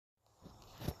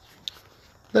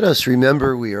Let us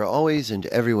remember we are always and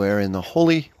everywhere in the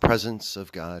holy presence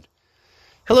of God.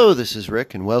 Hello, this is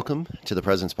Rick, and welcome to the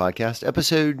Presence Podcast,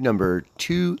 episode number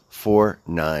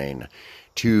 249.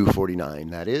 249,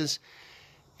 that is.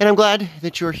 And I'm glad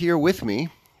that you're here with me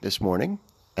this morning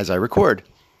as I record.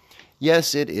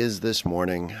 Yes, it is this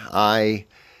morning. I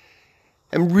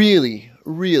am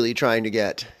really trying to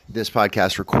get this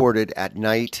podcast recorded at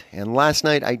night. And last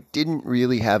night, I didn't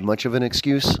really have much of an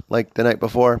excuse like the night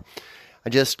before. I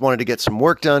just wanted to get some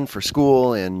work done for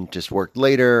school and just worked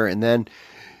later. And then,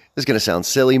 this is going to sound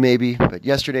silly maybe, but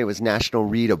yesterday was National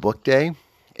Read a Book Day,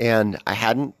 and I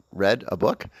hadn't read a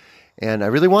book, and I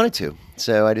really wanted to.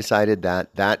 So I decided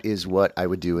that that is what I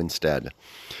would do instead.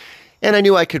 And I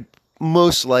knew I could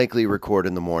most likely record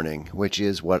in the morning, which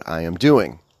is what I am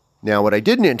doing. Now, what I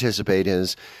didn't anticipate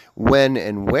is when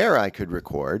and where I could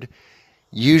record.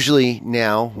 Usually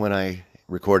now, when I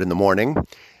record in the morning,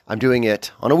 I'm doing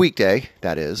it on a weekday,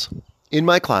 that is, in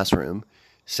my classroom,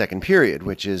 second period,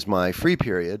 which is my free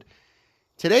period.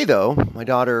 Today, though, my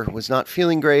daughter was not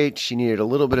feeling great. She needed a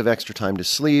little bit of extra time to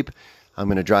sleep. I'm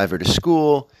going to drive her to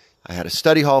school. I had a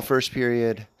study hall first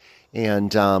period,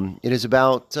 and it is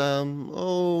about 10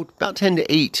 to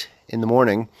 8 in the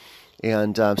morning,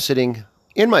 and I'm sitting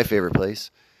in my favorite place,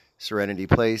 Serenity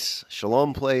Place,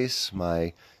 Shalom Place,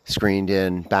 my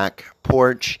screened-in back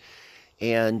porch,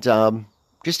 and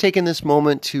just taking this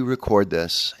moment to record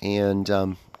this,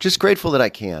 and just grateful that I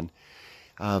can,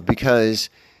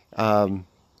 because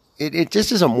it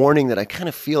just is a morning that I kind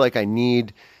of feel like I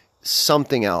need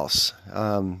something else.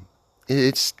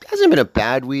 It hasn't been a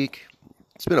bad week.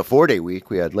 It's been a 4-day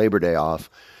week. We had Labor Day off,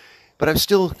 but I'm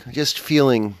still just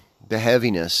feeling the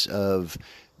heaviness of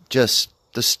just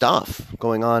the stuff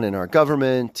going on in our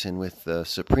government and with the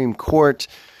Supreme Court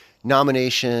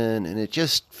nomination, and it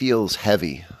just feels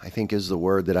heavy, I think is the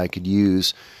word that I could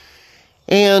use.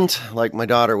 And like my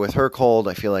daughter with her cold,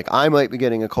 I feel like I might be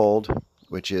getting a cold,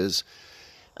 which is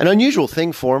an unusual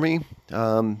thing for me.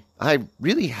 I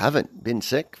really haven't been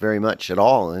sick very much at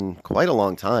all in quite a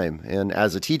long time. And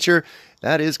as a teacher,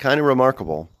 that is kind of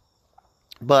remarkable.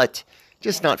 But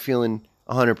just not feeling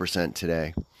 100%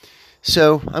 today.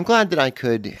 So I'm glad that I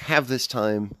could have this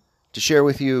time to share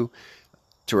with you,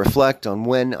 to reflect on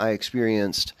when I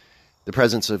experienced the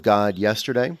presence of God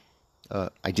yesterday.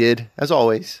 I did, as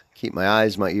always, keep my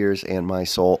eyes, my ears, and my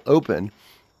soul open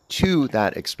to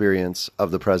that experience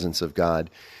of the presence of God.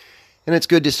 And it's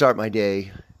good to start my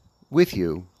day with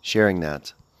you sharing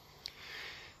that.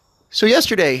 So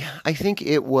yesterday, I think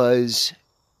it was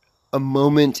a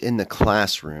moment in the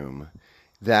classroom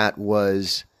that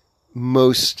was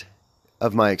most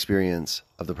of my experience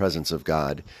of the presence of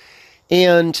God.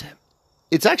 And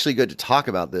it's actually good to talk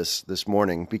about this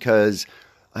morning because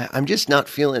I'm just not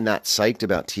feeling that psyched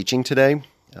about teaching today.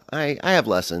 I have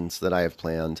lessons that I have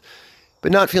planned,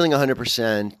 but not feeling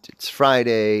 100%. It's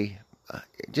Friday.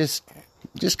 Just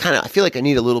kind of, I feel like I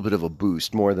need a little bit of a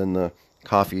boost more than the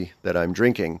coffee that I'm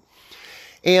drinking.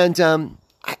 And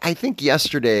I think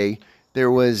yesterday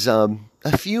there was a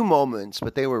few moments,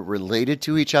 but they were related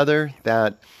to each other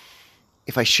that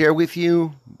if I share with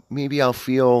you, maybe I'll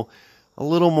feel a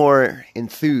little more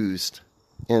enthused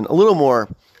and a little more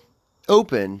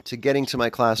open to getting to my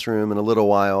classroom in a little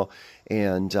while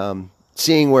and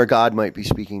seeing where God might be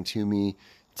speaking to me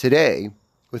today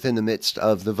within the midst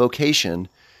of the vocation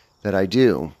that I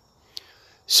do.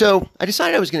 So I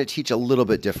decided I was going to teach a little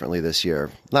bit differently this year.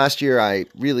 Last year, I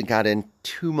really got in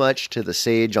too much to the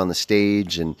sage on the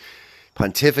stage and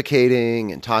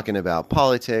pontificating and talking about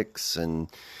politics, and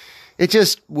it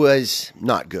just was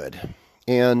not good.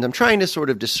 And I'm trying to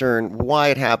sort of discern why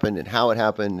it happened and how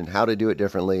to do it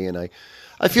differently. And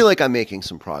I feel like I'm making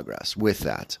some progress with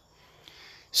that.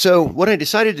 So what I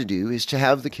decided to do is to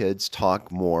have the kids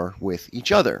talk more with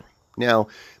each other. Now,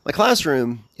 my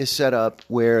classroom is set up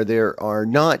where there are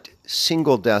not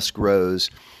single desk rows,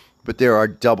 but there are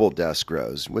double desk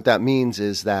rows. What that means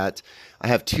is that I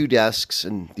have 2 desks,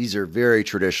 and these are very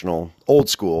traditional, old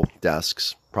school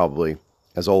desks, probably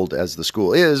as old as the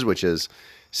school is, which is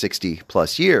 60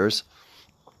 plus years.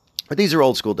 But these are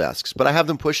old school desks, but I have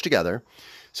them pushed together.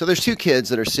 So there's 2 kids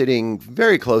that are sitting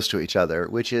very close to each other,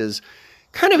 which is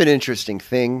kind of an interesting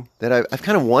thing that I've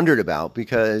kind of wondered about,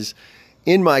 because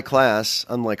in my class,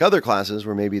 unlike other classes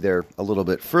where maybe they're a little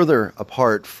bit further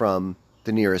apart from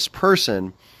the nearest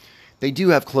person, they do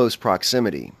have close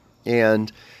proximity. And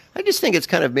I just think it's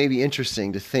kind of maybe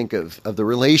interesting to think of the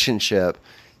relationship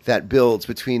that builds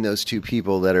between those 2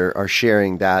 people that are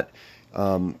sharing that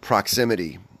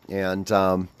proximity. And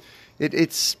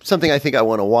it's something I think I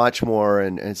want to watch more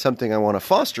and something I want to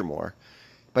foster more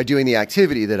by doing the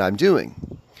activity that I'm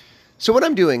doing. So what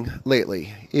I'm doing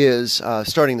lately is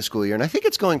starting the school year, and I think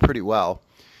it's going pretty well,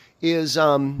 is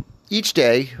each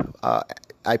day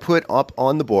I put up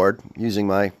on the board using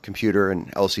my computer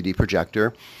and LCD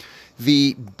projector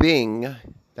the Bing,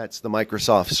 that's the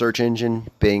Microsoft search engine,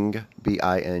 Bing,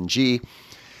 B-I-N-G.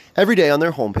 Every day on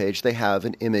their homepage, they have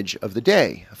an image of the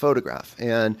day, a photograph,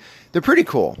 and they're pretty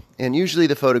cool. And usually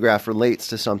the photograph relates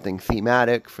to something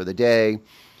thematic for the day.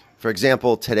 For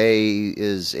example, today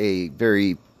is a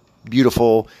very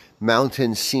beautiful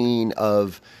mountain scene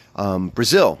of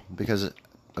Brazil, because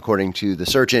according to the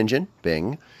search engine,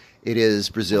 Bing, it is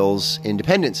Brazil's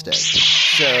Independence Day.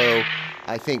 So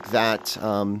I think that,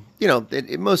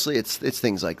 mostly it's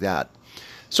things like that.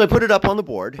 So I put it up on the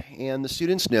board, and the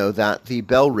students know that the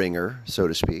bell ringer, so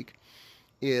to speak,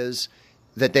 is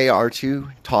that they are to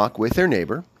talk with their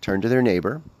neighbor, turn to their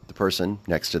neighbor, the person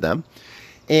next to them,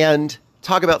 and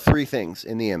talk about three things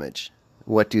in the image.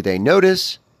 What do they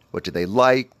notice? What do they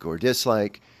like or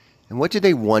dislike? And what do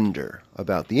they wonder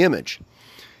about the image?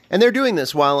 And they're doing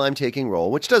this while I'm taking roll,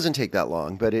 which doesn't take that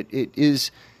long, but it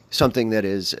is something that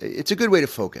it's a good way to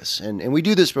focus. And we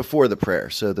do this before the prayer.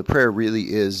 So the prayer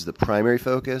really is the primary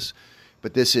focus,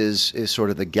 but this is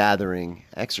sort of the gathering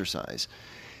exercise.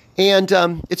 And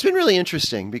it's been really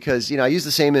interesting because, I use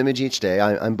the same image each day.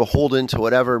 I'm beholden to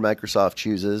whatever Microsoft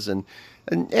chooses. And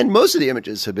most of the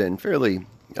images have been fairly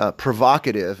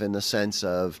provocative in the sense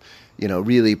of,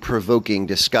 really provoking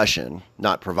discussion,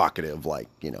 not provocative like,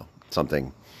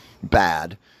 something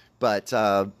bad. But,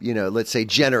 let's say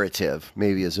generative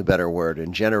maybe is a better word,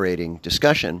 and generating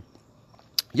discussion.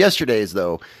 Yesterday's,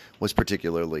 though, was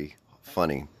particularly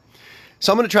funny.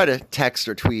 So I'm going to try to text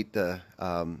or tweet the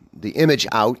image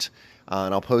out,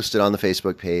 and I'll post it on the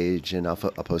Facebook page, and I'll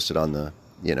post it on the,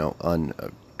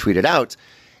 tweet it out.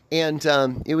 And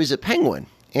it was a penguin.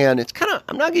 And it's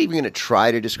I'm not even going to try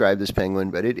to describe this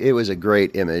penguin, but it was a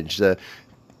great image. The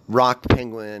rock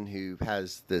penguin who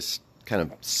has this kind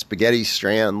of spaghetti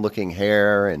strand looking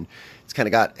hair, and it's kind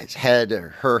of got his head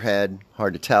or her head,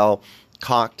 hard to tell,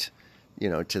 cocked,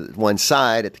 to one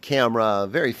side at the camera.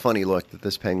 Very funny look that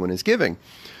this penguin is giving.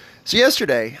 So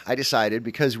yesterday I decided,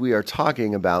 because we are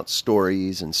talking about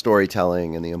stories and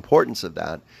storytelling and the importance of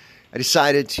that, I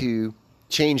decided to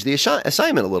change the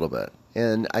assignment a little bit.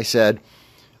 And I said,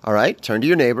 all right, turn to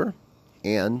your neighbor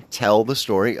and tell the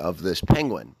story of this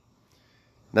penguin.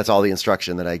 That's all the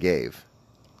instruction that I gave.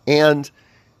 And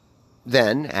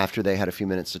then, after they had a few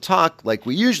minutes to talk, like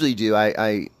we usually do,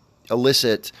 I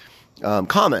elicit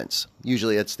comments.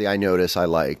 Usually it's the I notice, I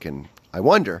like, and I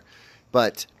wonder.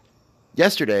 But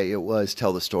yesterday it was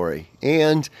tell the story.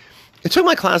 And it took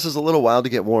my classes a little while to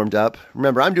get warmed up.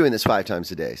 Remember, I'm doing this 5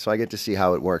 times a day, so I get to see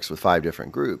how it works with 5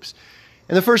 different groups.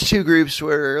 And the first 2 groups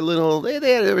were a little,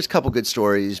 there was a couple good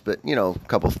stories, but, a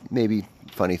couple maybe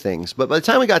funny things. But by the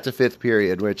time we got to 5th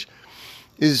period, which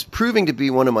is proving to be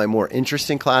one of my more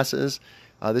interesting classes.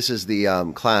 This is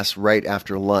the class right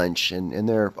after lunch, and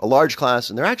they're a large class,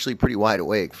 and they're actually pretty wide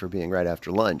awake for being right after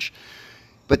lunch.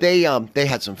 But they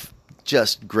had some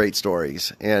just great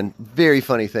stories and very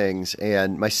funny things.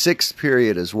 And my 6th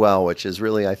period as well, which is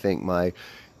really, I think, my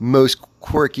most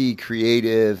quirky,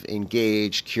 creative,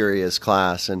 engaged, curious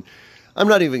class. And I'm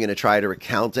not even going to try to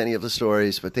recount any of the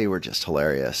stories, but they were just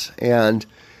hilarious. And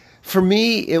for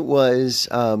me, it was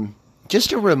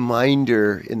just a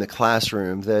reminder in the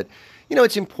classroom that,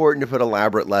 it's important to put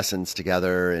elaborate lessons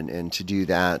together and to do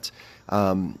that.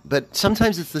 But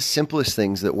sometimes it's the simplest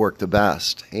things that work the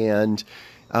best. And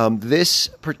this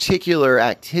particular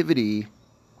activity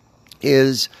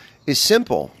is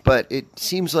simple, but it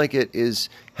seems like it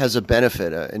has a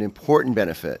benefit, an important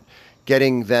benefit,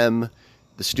 getting them,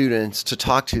 the students, to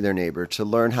talk to their neighbor, to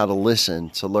learn how to listen,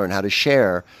 to learn how to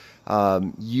share,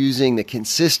 using the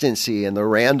consistency and the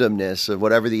randomness of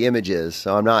whatever the image is.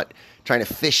 So I'm not trying to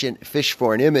fish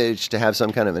for an image to have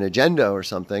some kind of an agenda or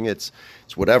something. It's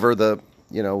whatever the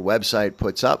website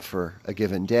puts up for a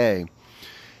given day.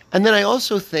 And then I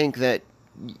also think that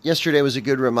yesterday was a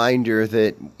good reminder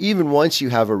that even once you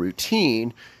have a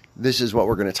routine, this is what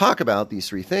we're going to talk about, these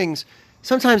 3 things,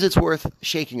 sometimes it's worth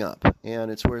shaking up, and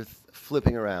it's worth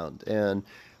flipping around and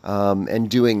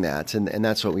doing that. And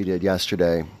that's what we did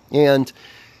yesterday. And,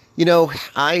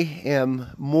 I am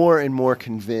more and more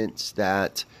convinced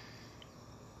that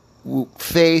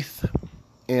faith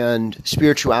and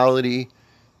spirituality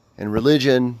and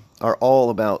religion are all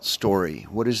about story.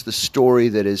 What is the story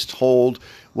that is told?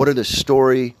 What is the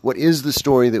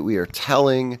story that we are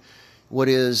telling? What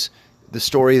is the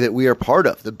story that we are part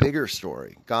of? The bigger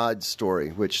story, God's story,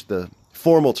 which the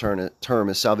formal term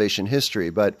is salvation history.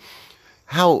 But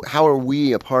how are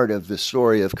we a part of the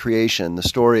story of creation, the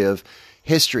story of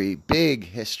history, big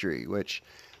history, which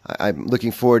I'm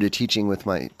looking forward to teaching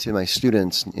to my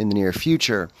students in the near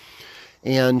future.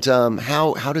 And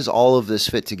how does all of this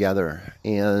fit together?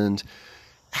 And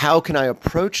how can I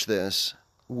approach this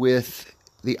with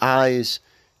the eyes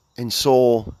and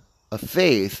soul of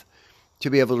faith to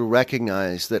be able to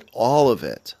recognize that all of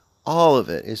it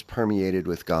is permeated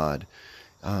with God.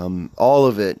 All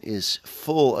of it is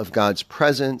full of God's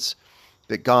presence,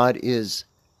 that God is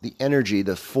the energy,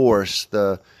 the force,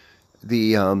 the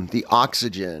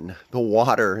oxygen, the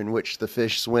water in which the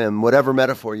fish swim, whatever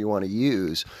metaphor you want to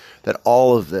use, that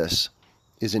all of this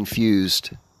is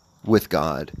infused with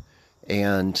God.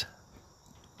 And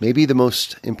maybe the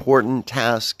most important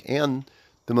task and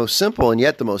the most simple and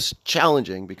yet the most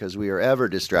challenging, because we are ever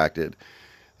distracted,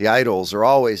 the idols are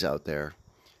always out there,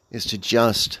 is to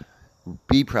just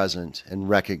be present and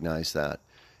recognize that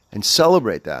and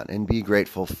celebrate that and be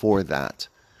grateful for that.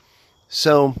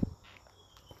 So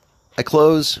I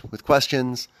close with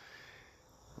questions.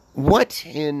 What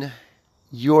in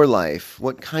your life,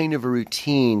 what kind of a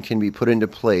routine can be put into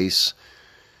place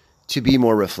to be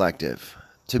more reflective,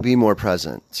 to be more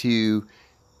present, to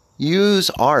use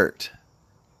art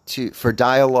for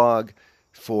dialogue,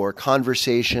 for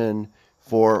conversation,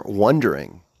 for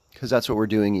wondering, because that's what we're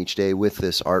doing each day with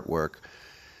this artwork.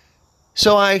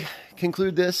 So I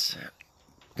conclude this.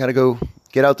 Got to go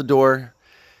get out the door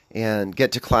and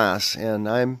get to class, and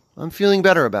I'm feeling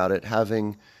better about it,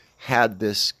 having had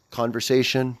this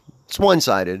conversation. It's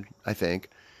one-sided, I think.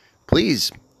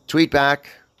 Please tweet back,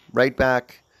 write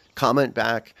back, comment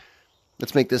back.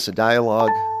 Let's make this a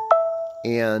dialogue,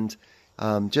 and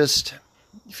just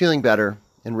feeling better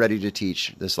and ready to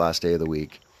teach this last day of the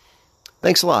week.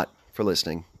 Thanks a lot for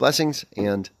listening. Blessings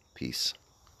and peace.